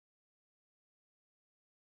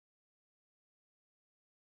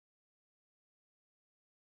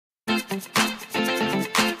How's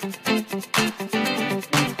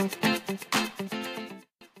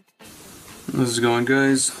it going,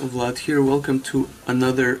 guys? Vlad here. Welcome to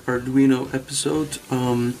another Arduino episode.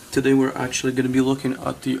 Today we're actually going to be looking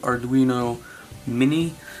at the Arduino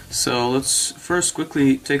Mini. So let's first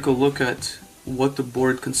quickly take a look at what the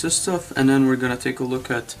board consists of, and then we're going to take a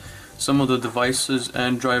look at some of the devices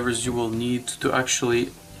and drivers you will need to actually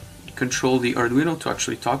control the Arduino, to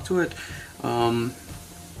actually talk to it.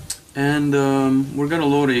 We're going to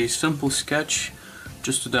load a simple sketch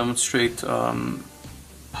just to demonstrate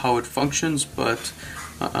how it functions, but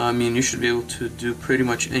I mean, you should be able to do pretty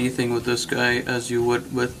much anything with this guy as you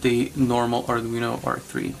would with the normal Arduino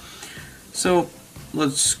R3. So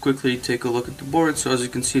let's quickly take a look at the board. So as you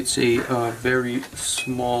can see, it's a very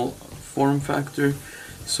small form factor.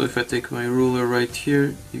 So if I take my ruler right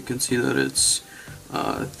here, you can see that it's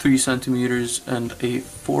 3 centimeters and a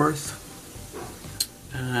fourth,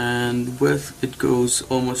 and width it goes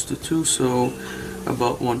almost to 2, so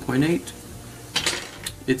about 1.8.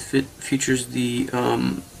 It features the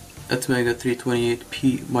Atmega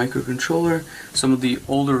 328P microcontroller. Some of the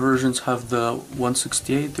older versions have the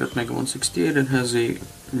 168, the Atmega 168. It has a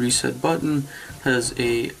reset button, has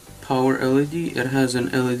a power LED, it has an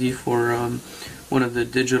LED for one of the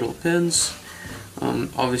digital pins.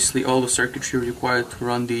 Obviously all the circuitry required to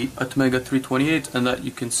run the Atmega 328, and that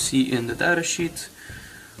you can see in the datasheet.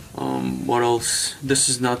 What else? This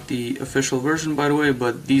is not the official version, by the way,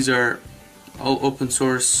 but these are all open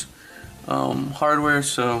source hardware,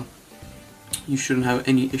 so you shouldn't have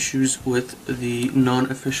any issues with the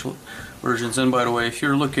non-official versions. And by the way, if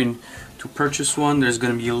you're looking to purchase one, there's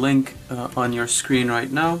going to be a link on your screen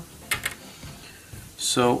right now.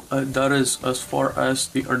 So that is as far as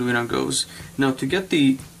the Arduino goes. Now, to get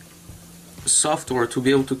the software to be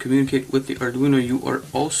able to communicate with the Arduino, you are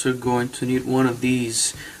also going to need one of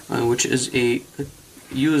these, which is a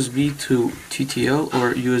USB to TTL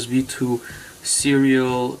or USB to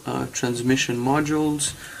serial transmission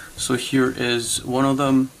modules. So here is one of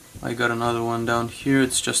them. I got another one down here.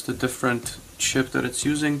 It's just a different chip that it's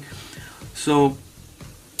using. So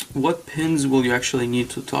what pins will you actually need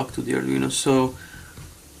to talk to the Arduino? So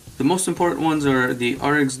the most important ones are the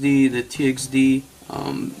RxD, the TXD,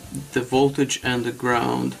 the voltage, and the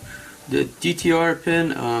ground. The DTR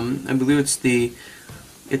pin, I believe it's the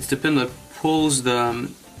pin that pulls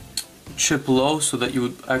the chip low so that you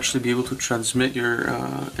would actually be able to transmit your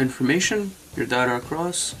information, your data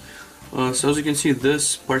across. So as you can see,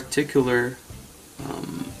 this particular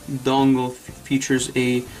dongle features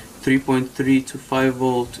a 3.3 to 5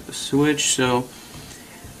 volt switch. So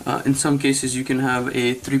in some cases you can have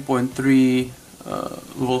a 3.3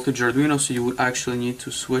 voltage Arduino, so you would actually need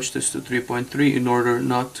to switch this to 3.3 in order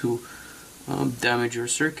not to damage your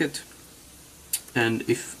circuit. And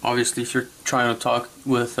if you're trying to talk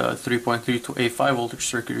with 3.3 to a 5 voltage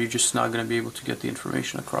circuit, you're just not going to be able to get the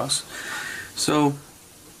information across. So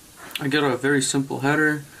I got a very simple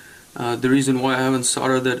header. The reason why I haven't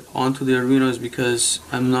soldered it onto the Arduino is because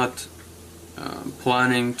I'm not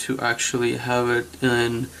planning to actually have it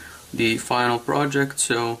in the final project.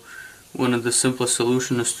 So one of the simplest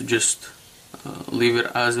solutions is to just leave it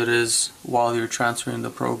as it is while you're transferring the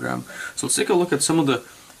program. So let's take a look at some of the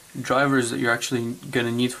drivers that you're actually going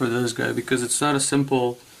to need for this guy, because it's not a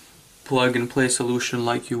simple plug and play solution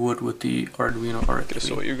like you would with the Arduino R3. Okay,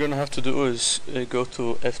 so what you're going to have to do is go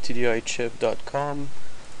to ftdichip.com,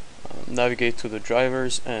 navigate to the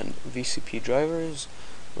drivers and VCP drivers.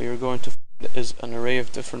 What you're going to find is an array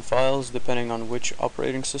of different files depending on which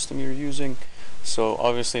operating system you're using. So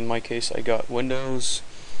obviously in my case I got Windows,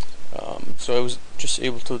 so I was just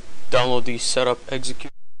able to download the setup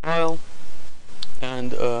execute file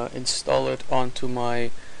and install it onto my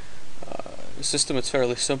system. It's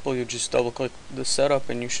fairly simple. You just double click the setup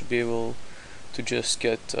and you should be able to just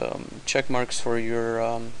get check marks for your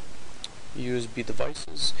USB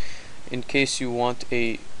devices. In case you want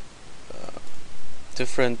a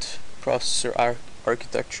different processor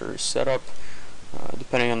architecture setup,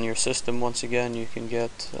 depending on your system, once again you can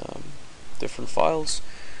get different files.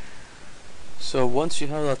 So once you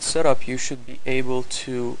have that set up, you should be able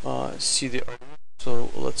to see the Arduino.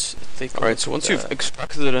 So let's take a look. Alright, so once you've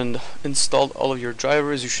extracted and installed all of your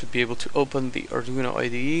drivers, you should be able to open the Arduino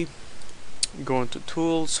IDE, go into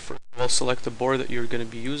Tools. First of all, select the board that you're going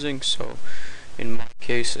to be using. So in my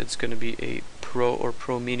case, it's going to be a Pro or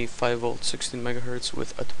Pro Mini 5 volt 16 megahertz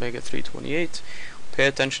with Atmega 328. Pay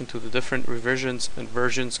attention to the different revisions and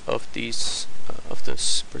versions of these of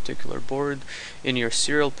this particular board. In your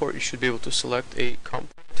serial port, you should be able to select a COM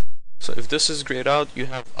port. So if this is grayed out, you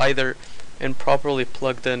have either improperly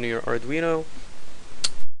plugged in your Arduino,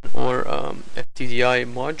 or FTDI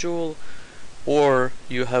module, or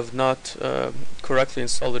you have not correctly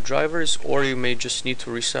installed the drivers, or you may just need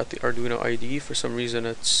to reset the Arduino IDE. For some reason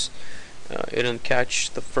it didn't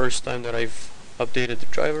catch the first time that I've updated the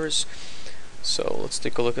drivers. So let's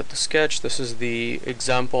take a look at the sketch. This is the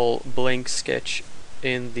example blank sketch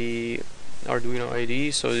in the Arduino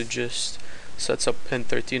IDE. So it just sets up pin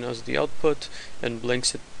 13 as the output and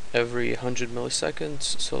blinks it every 100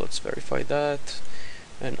 milliseconds. So let's verify that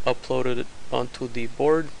and upload it onto the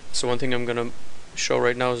board. So one thing I'm gonna show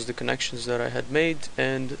right now is the connections that I had made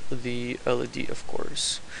and the LED, of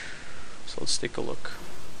course. So let's take a look.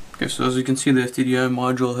 Okay, so as you can see, the FTDI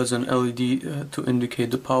module has an LED to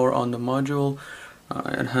indicate the power on the module.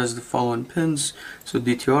 It has the following pins: so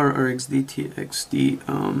DTR, RXD, TXD,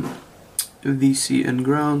 VC, and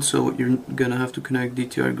ground. So you're gonna have to connect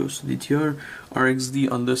DTR goes to DTR,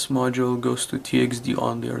 RXD on this module goes to TXD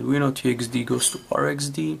on the Arduino, TXD goes to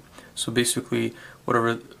RXD. So basically,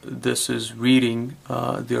 whatever this is reading,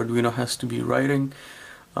 the Arduino has to be writing.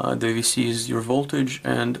 The VC is your voltage,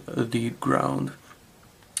 and the ground.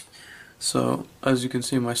 So as you can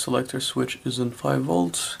see, my selector switch is in 5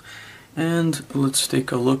 volts. And let's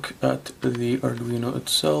take a look at the Arduino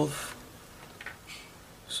itself.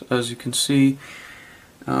 So as you can see,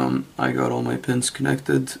 I got all my pins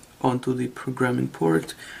connected onto the programming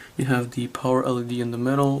port. You have the power LED in the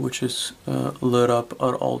middle, which is lit up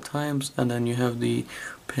at all times, and then you have the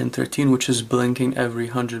pin 13, which is blinking every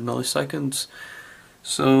 100 milliseconds.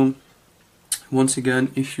 So once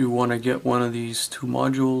again, if you want to get one of these two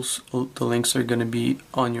modules, the links are going to be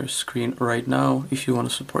on your screen right now if you want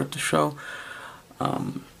to support the show.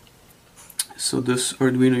 So this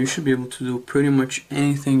Arduino, you should be able to do pretty much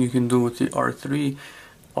anything you can do with the R3.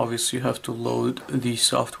 Obviously you have to load the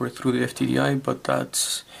software through the FTDI, but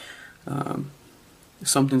that's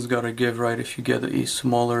something's got to give, right, if you get a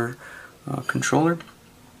smaller controller.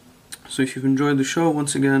 So if you've enjoyed the show,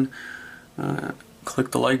 once again,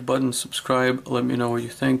 click the like button, subscribe, let me know what you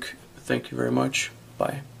think. Thank you very much.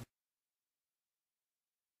 Bye.